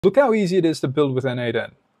Look how easy it is to build with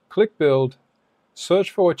n8n. Click build, search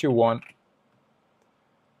for what you want.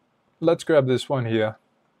 Let's grab this one here,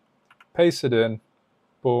 paste it in,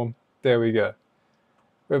 boom, there we go.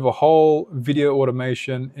 We have a whole video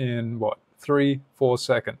automation in what, 3-4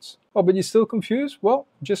 seconds. Oh, but you're still confused? Well,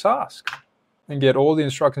 just ask and get all the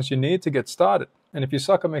instructions you need to get started. And if you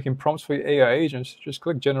suck at making prompts for your AI agents, just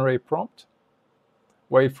click generate prompt,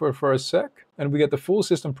 wait for it for a sec, and we get the full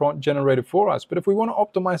system prompt generated for us. But if we want to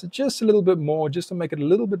optimize it just a little bit more, just to make it a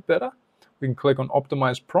little bit better, we can click on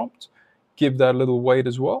optimize prompt, give that a little wait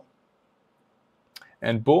as well.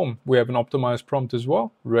 And boom, we have an optimized prompt as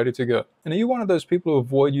well, ready to go. And are you one of those people who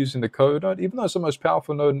avoid using the code node, even though it's the most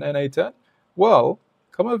powerful node in n8n? Well,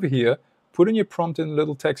 come over here, put in your prompt in the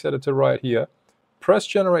little text editor right here, press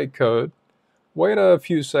generate code, wait a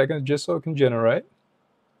few seconds just so it can generate,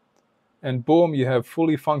 and boom, you have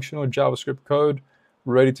fully functional JavaScript code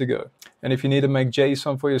ready to go. And if you need to make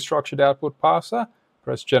JSON for your structured output parser,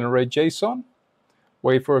 press generate JSON,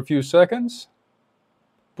 wait for a few seconds,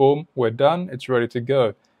 boom, we're done, it's ready to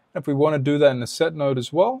go. And if we want to do that in the set node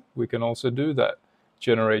as well, we can also do that.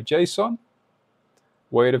 Generate JSON,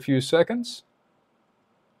 wait a few seconds,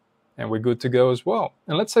 and we're good to go as well.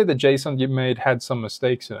 And let's say the JSON you made had some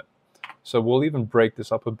mistakes in it. So we'll even break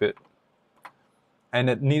this up a bit. And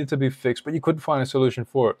it needed to be fixed, but you couldn't find a solution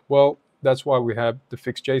for it. Well, that's why we have the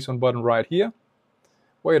fix JSON button right here.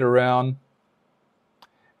 Wait around,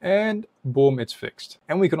 and boom, it's fixed.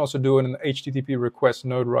 And we can also do it in the HTTP request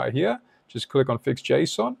node right here. Just click on fix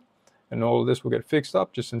JSON, and all of this will get fixed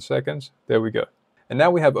up just in seconds. There we go. And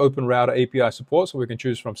now we have OpenRouter API support, so we can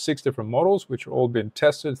choose from 6 different models, which are all been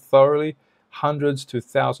tested thoroughly, hundreds to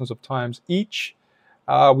thousands of times each.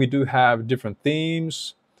 We do have different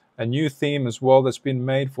themes, a new theme as well that's been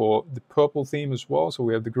made for the purple theme as well. So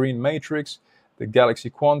we have the green matrix, the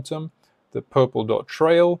galaxy quantum, the purple dot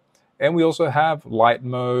trail, and we also have light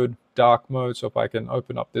mode, dark mode. So if I can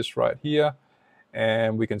open up this right here,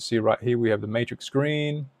 and we can see right here we have the matrix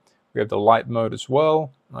green, we have the light mode as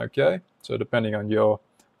well. Okay, so depending on your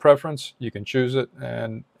preference, you can choose it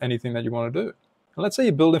and anything that you want to do. And let's say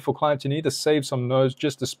you're building for clients, you need to save some nodes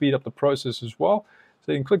just to speed up the process as well.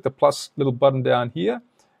 So you can click the plus little button down here.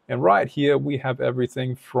 And right here, we have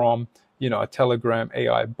everything from, a Telegram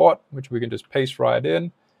AI bot, which we can just paste right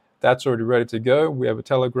in. That's already ready to go. We have a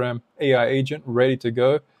Telegram AI agent ready to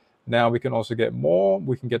go. Now we can also get more.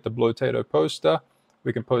 We can get the Blotato poster.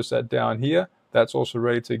 We can post that down here. That's also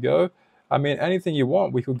ready to go. I mean, anything you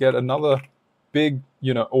want. We could get another big,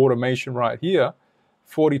 automation right here.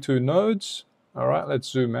 42 nodes. All right, let's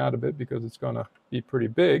zoom out a bit because it's going to be pretty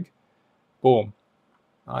big. Boom.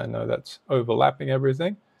 I know that's overlapping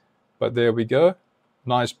everything. But there we go.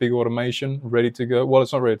 Nice big automation ready to go. Well,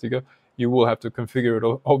 it's not ready to go. You will have to configure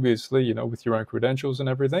it, obviously, with your own credentials and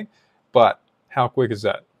everything. But how quick is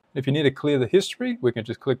that? If you need to clear the history, we can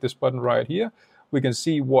just click this button right here. We can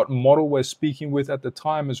see what model we're speaking with at the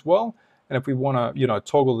time as well. And if we want to,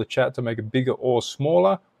 toggle the chat to make it bigger or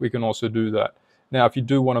smaller, we can also do that. Now, if you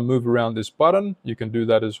do want to move around this button, you can do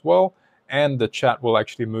that as well. And the chat will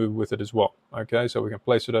actually move with it as well. Okay, so we can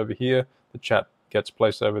place it over here. The chat gets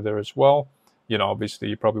placed over there as well. Obviously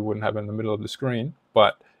you probably wouldn't have it in the middle of the screen,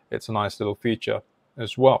 but it's a nice little feature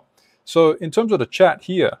as well. So in terms of the chat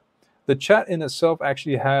here, the chat in itself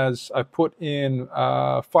actually has, I put in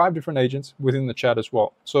 5 different agents within the chat as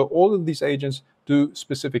well. So all of these agents do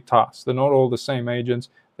specific tasks. They're not all the same agents.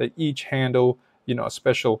 They each handle, a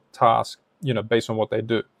special task, based on what they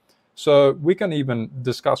do. So we can even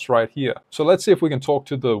discuss right here. So let's see if we can talk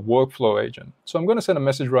to the workflow agent. So I'm going to send a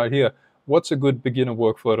message right here. What's a good beginner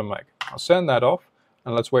workflow to make? I'll send that off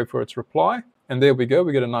and let's wait for its reply. And there we go.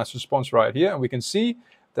 We get a nice response right here. And we can see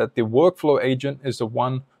that the workflow agent is the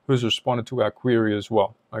one who's responded to our query as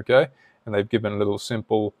well. Okay. And they've given a little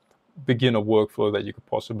simple beginner workflow that you could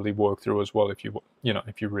possibly work through as well if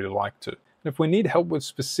you really like to. And if we need help with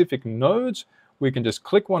specific nodes, we can just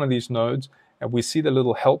click one of these nodes and we see the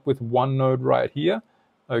little help with one node right here.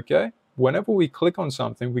 Okay. Whenever we click on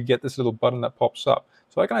something, we get this little button that pops up.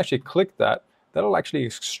 So I can actually click that. That'll actually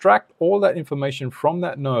extract all that information from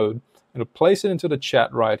that node. It'll place it into the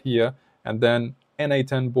chat right here. And then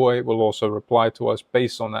n8n boy will also reply to us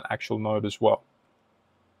based on that actual node as well.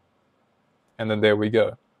 And then there we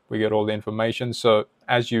go. We get all the information. So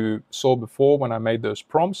as you saw before when I made those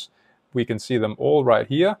prompts, we can see them all right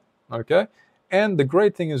here. Okay. And the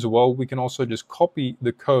great thing as well, we can also just copy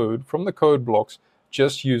the code from the code blocks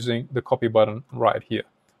just using the copy button right here.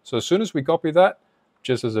 So as soon as we copy that,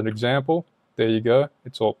 just as an example, there you go.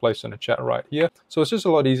 It's all placed in the chat right here. So it's just a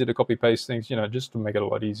lot easier to copy paste things, just to make it a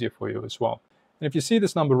lot easier for you as well. And if you see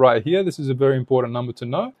this number right here, this is a very important number to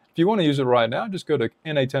know. If you want to use it right now, just go to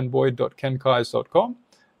n8nboy.kenkais.com,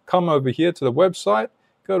 come over here to the website,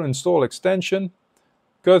 go to install extension,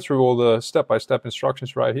 go through all the step-by-step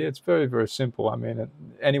instructions right here. It's very, very simple. I mean,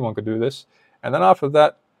 anyone could do this. And then after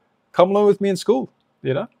that, come learn with me in school,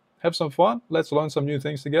 you know, have some fun. Let's learn some new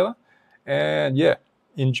things together. And yeah,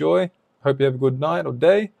 enjoy. Hope you have a good night or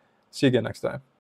day. See you again next time.